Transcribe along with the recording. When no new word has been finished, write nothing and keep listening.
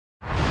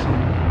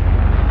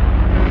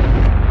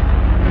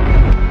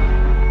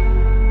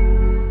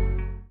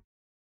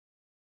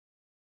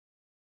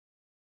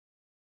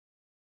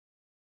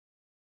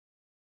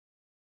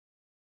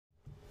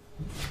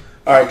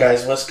Alright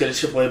guys, what's good?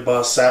 It's your boy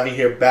Baal Savvy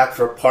here, back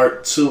for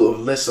part 2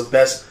 of list of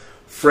best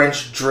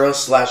French drill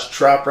 /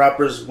 trap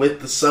rappers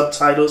with the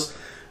subtitles.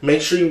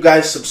 Make sure you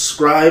guys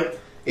subscribe.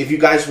 If you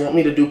guys want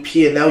me to do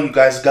P&L, you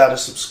guys gotta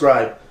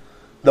subscribe.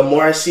 The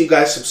more I see you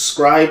guys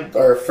subscribe,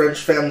 or French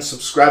fans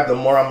subscribe, the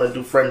more I'm gonna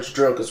do French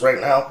drill. Because right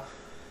now,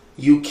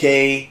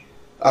 UK,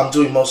 I'm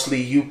doing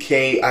mostly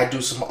UK, I do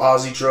some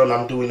Aussie drill, and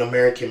I'm doing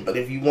American. But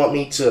if you want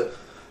me to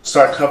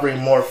start covering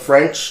more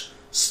French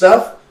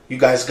stuff, you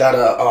guys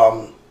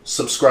gotta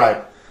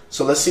subscribe.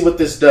 So let's see what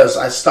this does.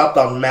 I stopped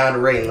on Mad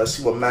Rain. Let's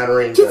see what Mad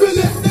Rain does.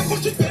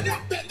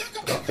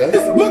 Okay.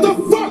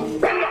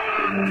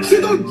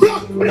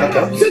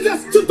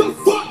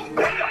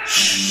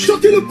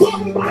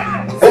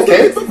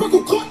 Okay.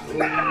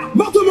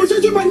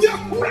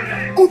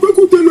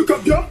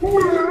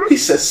 He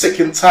says sick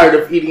and tired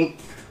of eating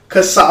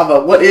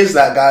cassava. What is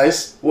that,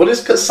 guys? What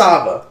is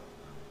cassava?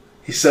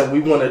 He said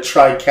we want to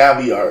try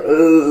caviar.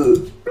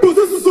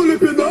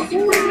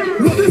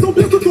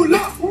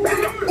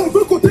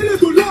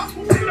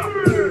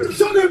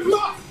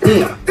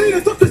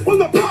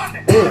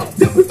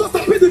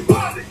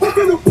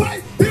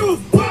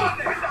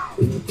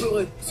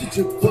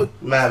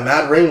 Man,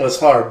 Mad Rain was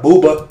hard.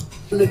 Booba.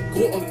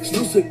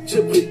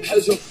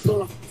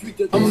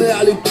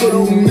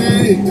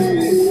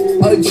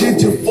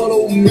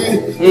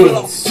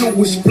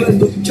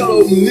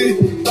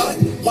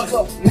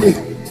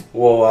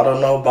 Whoa, I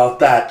don't know about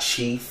that,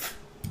 Chief.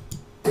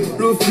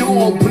 Le fion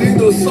rempli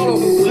de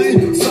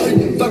saloperie, ça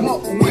arrive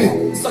vaguement, oui.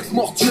 Sac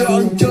mortuaire,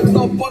 une gueule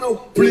d'un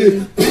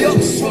panoplie.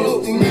 Bien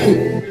swallow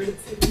me.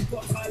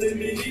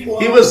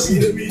 He was.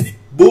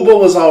 Booba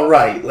was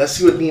alright. Let's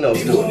see what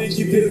Nino's doing.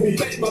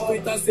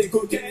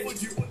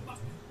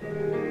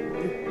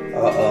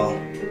 Uh-oh.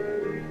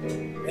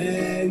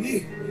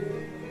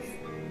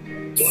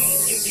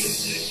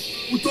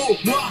 Couteau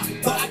noir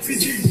dans la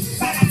cuisine,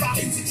 à la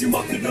farine si tu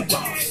manques de pain.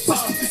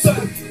 Parce que tout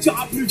seul, tu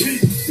iras plus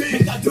vite.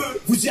 Mais à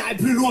deux, vous irez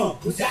plus loin.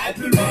 Vous irez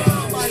plus loin.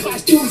 Je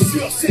crache tout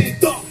sur ses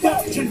dents.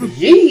 Je ne veux.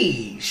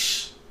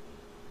 Yeesh.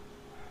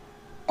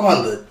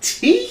 On the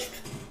teeth?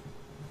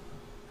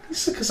 He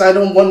said, because I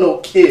don't want no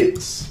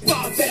kids. J'ai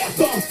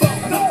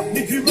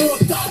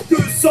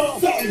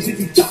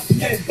du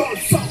capiel dans le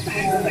sang.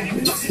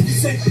 Maintenant c'est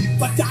poussé.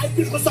 Pas carré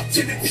que je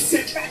ressortis les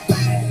pissés.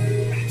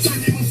 Je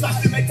dis mon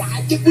flash de mec,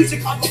 arrêtez-vous, j'ai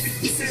grave envie de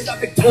pisser.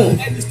 Avec ta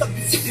haine, le stock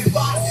du site est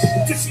basse.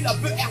 Je suis la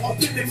peur, elle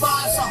remplit les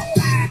masses.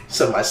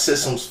 So my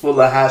system's full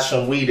of hash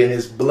and weed and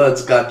his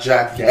blood's got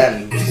Jack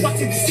Daniels. Je crois que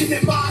c'est du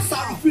cinéma, ça.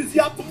 Un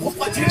fusillade pour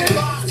refroidir les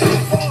masses.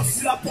 Je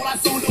suis là pour la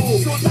solo.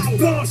 Soldat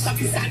blanche, ça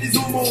vise à des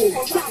homos.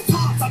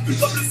 Ça pue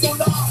comme le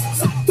soldat.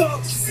 Ça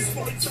toque, je suis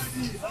pour une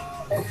chemise.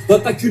 Dans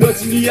ta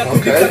culotte, il n'y a que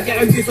des plaques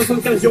RMD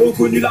 75, j'ai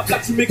reconnu la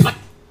plaque, tu m'écrases.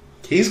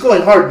 He's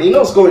going hard.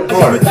 Nino's going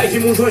hard. J'ai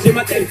mon joint, j'ai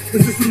ma tête.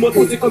 Je suis sous le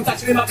moto, c'est comme ça,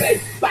 je fais ma paye.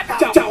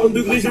 40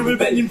 degrés, je me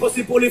baigne. Il me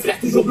pensait pour les frères,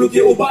 toujours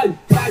bloqué au bal.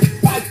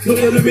 Plus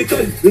rien ne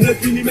m'étonne. Le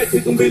 9 mm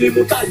fait tomber les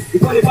montagnes.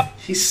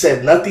 He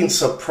said, nothing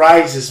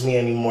surprises me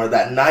anymore.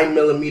 That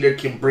 9mm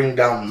can bring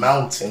down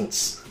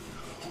mountains.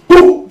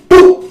 Bouh,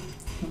 bouh,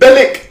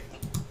 Bellic.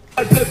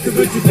 Que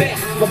veux-tu faire?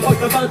 M'approche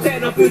de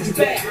vingtaine, un peu du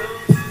père.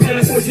 Rien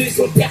à changer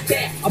sur le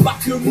terre-terre. À part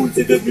que le moule,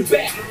 c'est devenu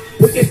père.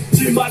 Ok,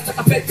 tu mal, ça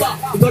t'appelle pas.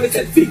 Dans les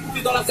selfies,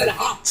 t'es dans la salle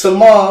A.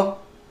 Tamal,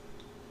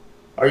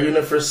 are you in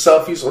it for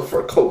selfies or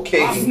for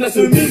cocaine?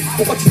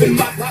 Pourquoi tu fais le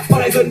mal? Par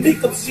la zone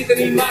mix comme si j'étais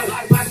Neymar.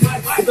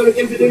 C'est dans le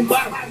game de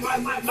Neymar.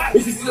 Et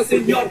je suis un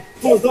senior.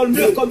 Fonce dans le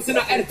mur comme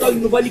Senna Ayrton.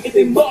 Nous va niquer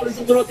tes morts le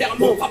jour de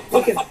l'enterrement.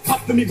 Ok,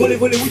 frappe, demi voler,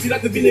 oui, tu l'as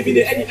deviné,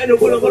 N,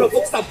 volant, faut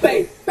que ça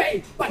paye.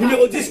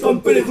 Numéro 10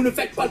 comme Pelé, vous ne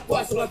faites pas le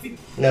poids sur la fille.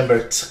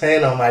 Number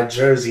 10 on my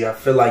jersey, I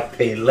feel like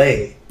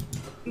Pelé.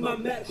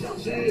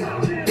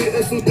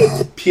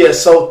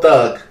 PSO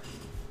Thug,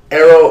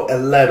 Arrow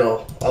and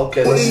Leto.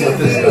 Okay, let's see what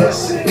this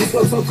does.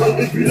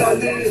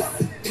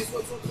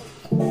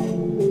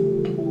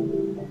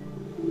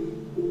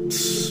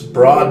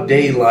 Broad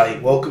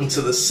daylight. Welcome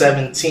to the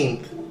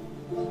 17th.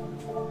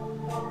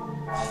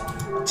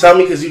 Tell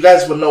me, because you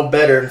guys would know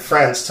better in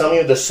France. Tell me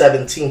if the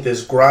 17th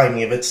is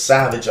grimy, if it's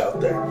savage out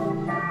there.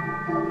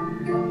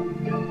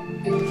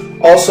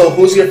 Also,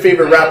 who's your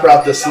favorite rapper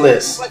out this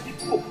list?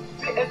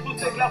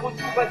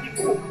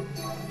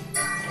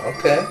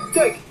 Okay.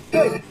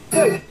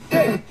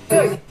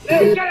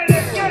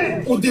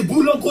 On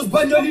déboule en grosse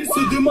bagnole, il se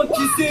demande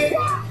qui c'est.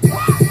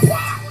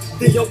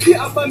 Des Yankees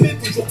affamés,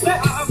 toujours prêts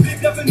à appeler,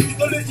 bienvenue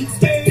dans le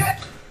XK.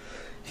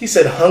 He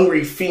said,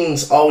 hungry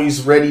fiends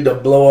always ready to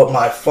blow up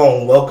my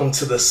phone. Welcome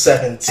to the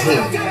 17th.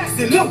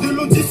 C'est l'heure de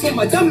l'audition,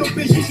 madame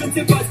l'OPJ, je ne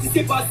sais pas ce qui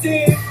s'est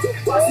passé.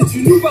 Si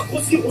tu nous vas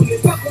grossir, on n'est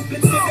pas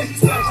complexé, c'est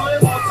juste l'argent est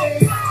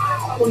rentré.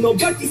 On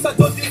emballe tout ça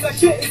dans des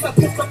sachets et ça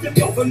trouve ça fait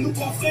peur, veulent nous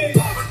coffrer.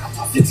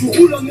 Si tu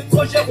roules en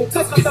étrangère, on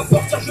cassera ta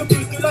porte, je peux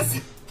te la.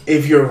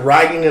 If you're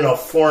riding in a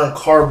foreign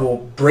car, will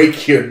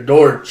break your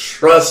door.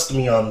 Trust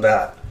me on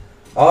that.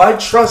 Oh, I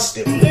trust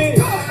him.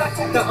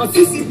 T'as un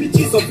fils et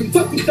bitches, en fume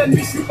toi toute la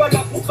nuit, je suis pas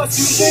là pour te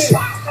rassurer.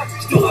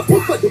 Je te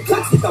raconte pas de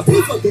crack, si t'as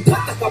besoin de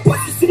crack, t'as qu'à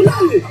passer sur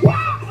l'allée.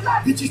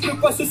 Bitch, je peux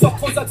pas ce soir,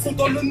 transaction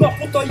dans le noir,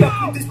 pourtant y'a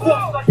plus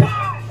d'espoir.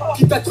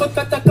 Quitte à troc,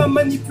 attaque à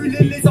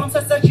manipuler les armes,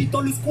 ça s'agit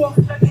dans le square.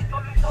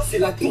 C'est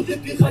la tour des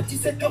pirates,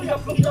 17h, y'a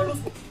plus rien.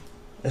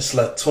 It's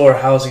Latour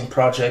housing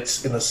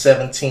projects in the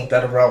 17th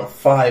at around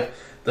 5.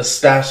 The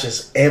stash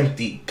is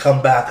empty.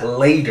 Come back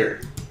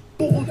later.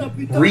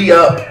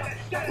 Re-up.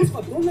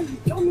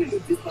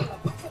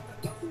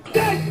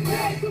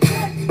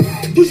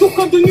 Toujours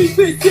comme de nuit, je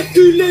fais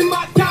circuler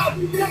ma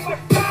table.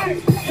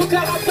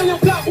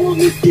 On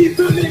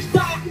esquive les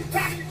stars.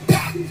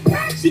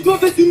 J'suis de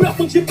mauvaise humeur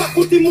tant que j'ai pas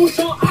compté mon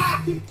genre.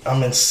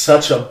 I'm in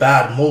such a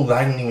bad mood,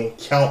 I didn't even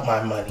count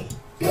my money.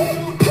 Okay.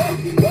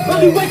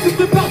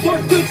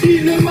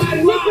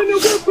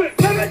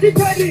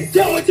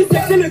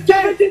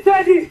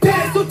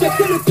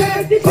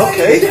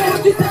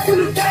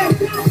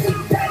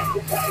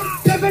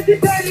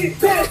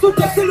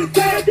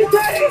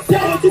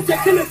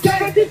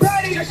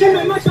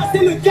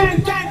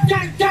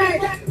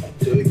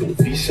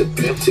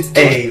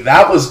 Hey,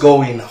 that was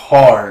going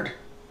hard.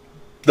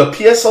 The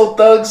PSO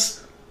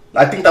thugs,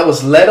 I think that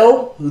was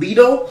Lido,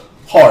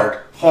 hard.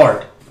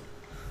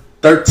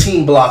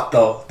 13 block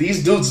though.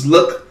 These dudes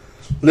look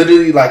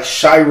literally like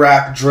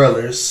Chirac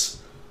drillers,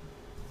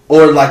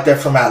 or like they're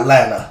from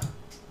Atlanta.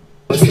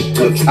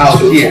 Out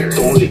here.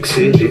 Let's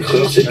see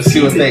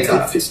what they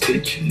got.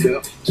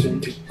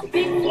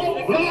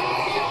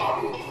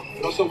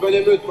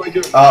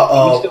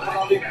 Uh-oh.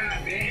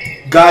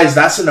 Guys,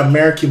 that's an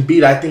American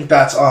beat. I think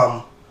that's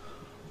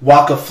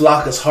Waka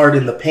Flocka's Heart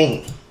in the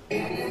Paint.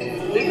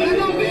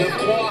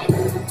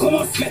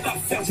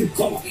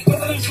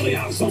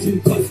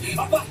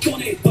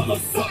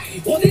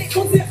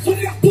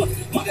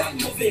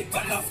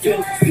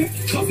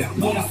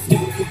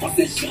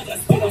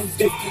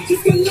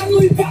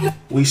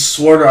 We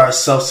swore to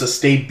ourselves to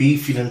stay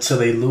beefy until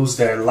they lose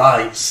their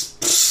lives.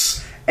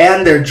 Psst.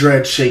 And their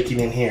dread shaking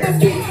in here.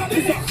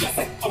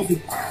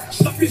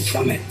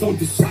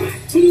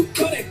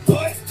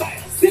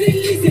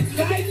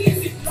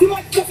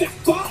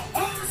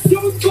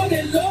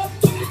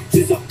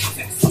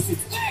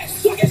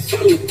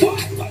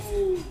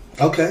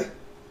 Okay.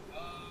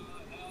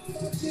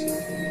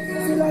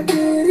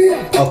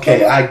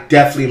 Okay, I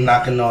definitely am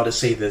not gonna know how to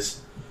say this.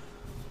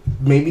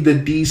 Maybe the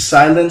D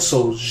silent,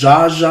 so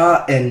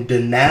Jaja and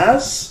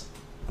Denaz.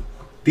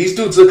 These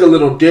dudes look a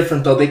little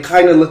different though. They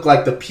kind of look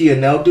like the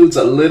P&L dudes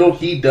a little.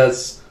 He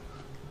does.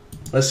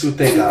 Let's see what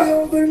they got.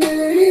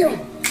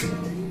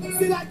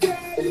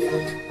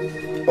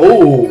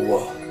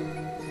 Oh.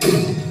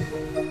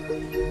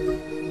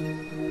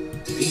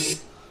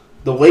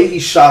 The way he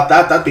shot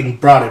that thing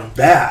brought him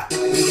back.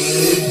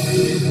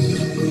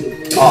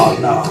 Oh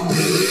no.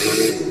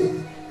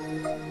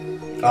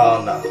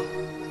 Oh no.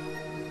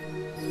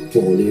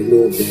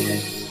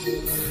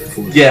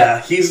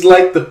 Yeah, he's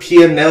like the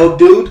P&L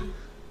dude,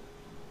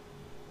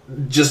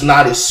 just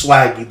not as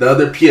swaggy. The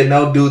other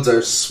P&L dudes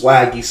are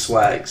swaggy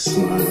swags.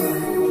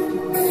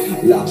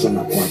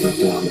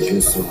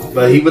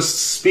 But he was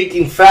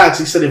speaking facts.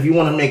 He said if you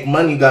want to make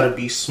money, you gotta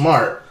be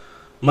smart.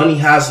 Money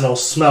has no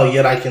smell,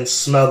 yet I can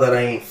smell that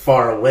I ain't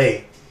far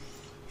away.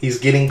 He's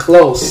getting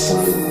close.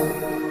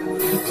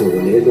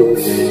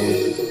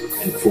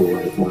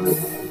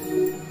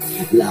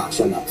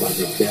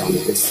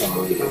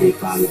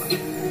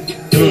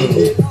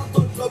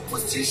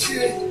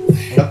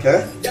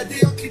 Okay.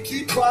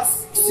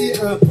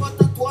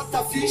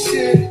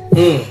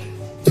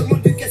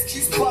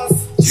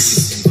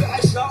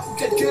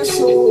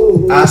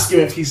 Ask him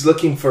if he's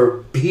looking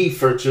for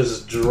beef or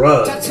just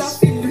drugs.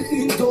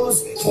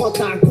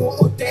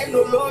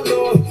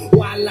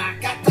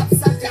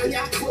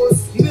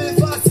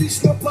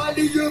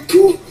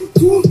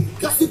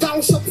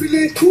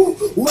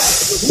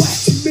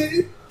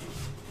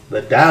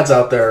 The dads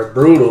out there are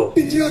brutal.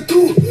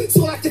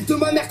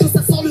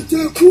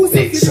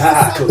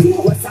 Exactly.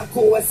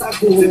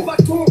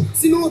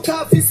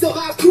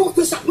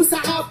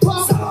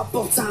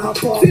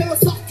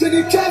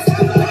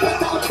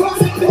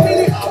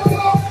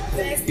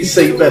 You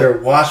say you better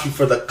watch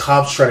before the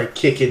cops try to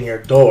kick in your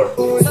door.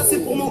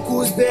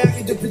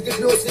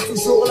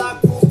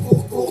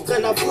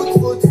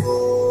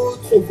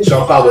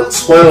 Jump out with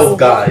 12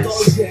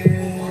 guys.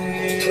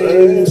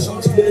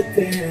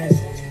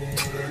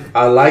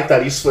 I like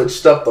that he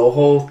switched up the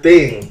whole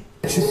thing.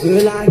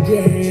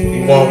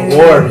 You want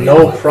war?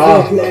 No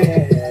problem.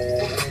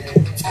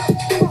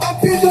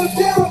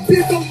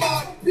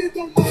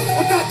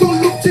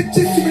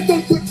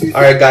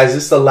 Alright guys,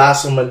 this is the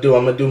last one I'm going to do.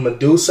 I'm going to do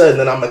Medusa and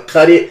then I'm going to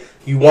cut it.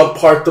 You want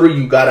part 3,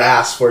 you got to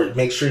ask for it.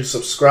 Make sure you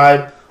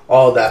subscribe.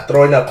 All that.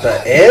 Throwing up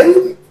the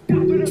end?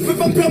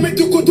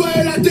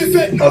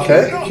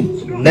 Okay.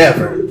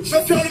 Never.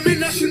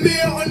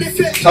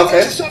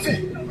 Okay.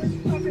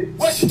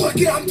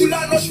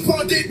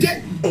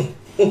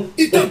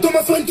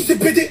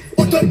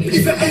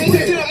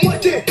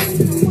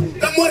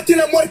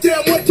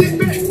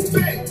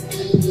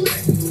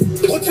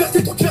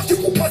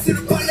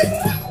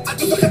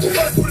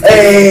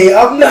 Hey,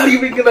 I'm not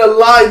even gonna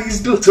lie,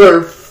 these dudes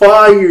are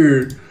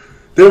fired.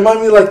 They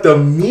remind me like the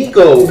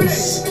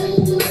Migos.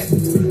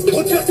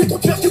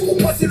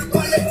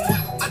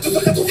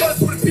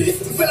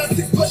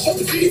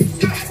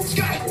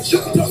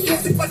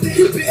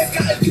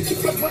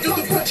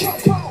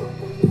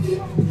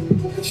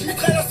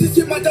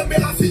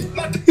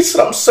 He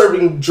said I'm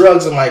serving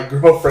drugs in my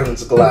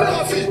girlfriend's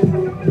glass.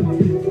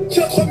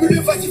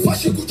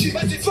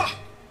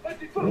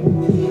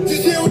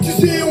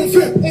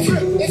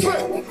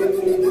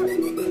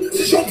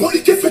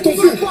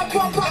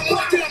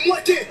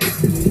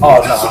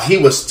 Oh no, he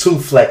was too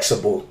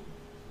flexible.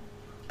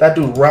 That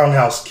dude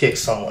roundhouse kicked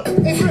someone.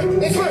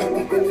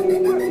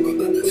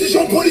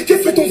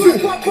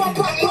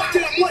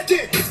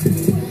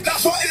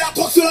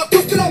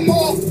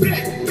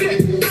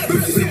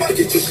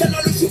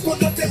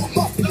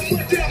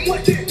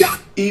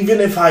 Even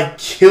if I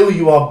kill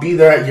you, I'll be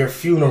there at your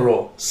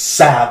funeral.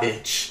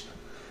 Savage.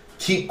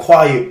 Keep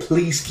quiet,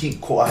 please keep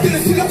quiet.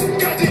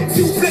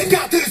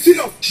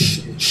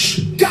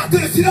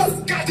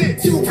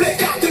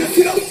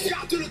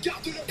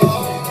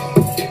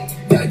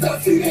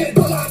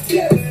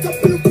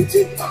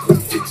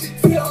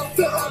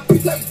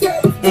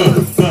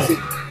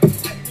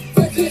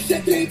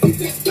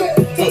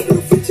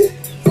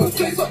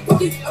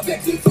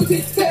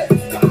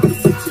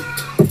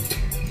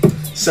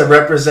 Said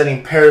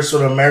representing Paris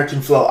with an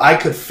American flow. I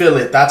could feel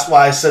it. That's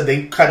why I said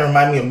they kind of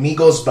remind me of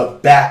Migos,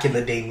 but back in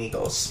the day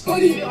Migos.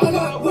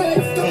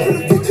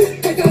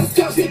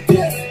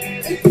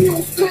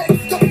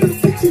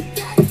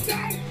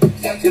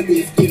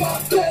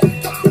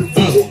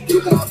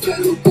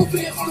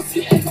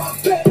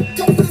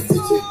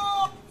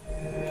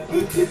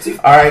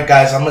 Alright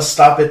guys, I'm going to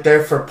stop it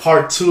there for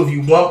part 2. If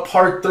you want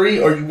part 3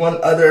 or you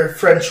want other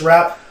French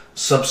rap,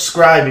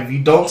 subscribe. If you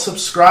don't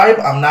subscribe,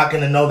 I'm not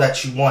going to know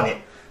that you want it.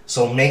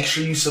 So make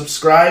sure you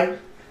subscribe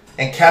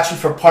and catch me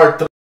for part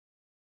 3.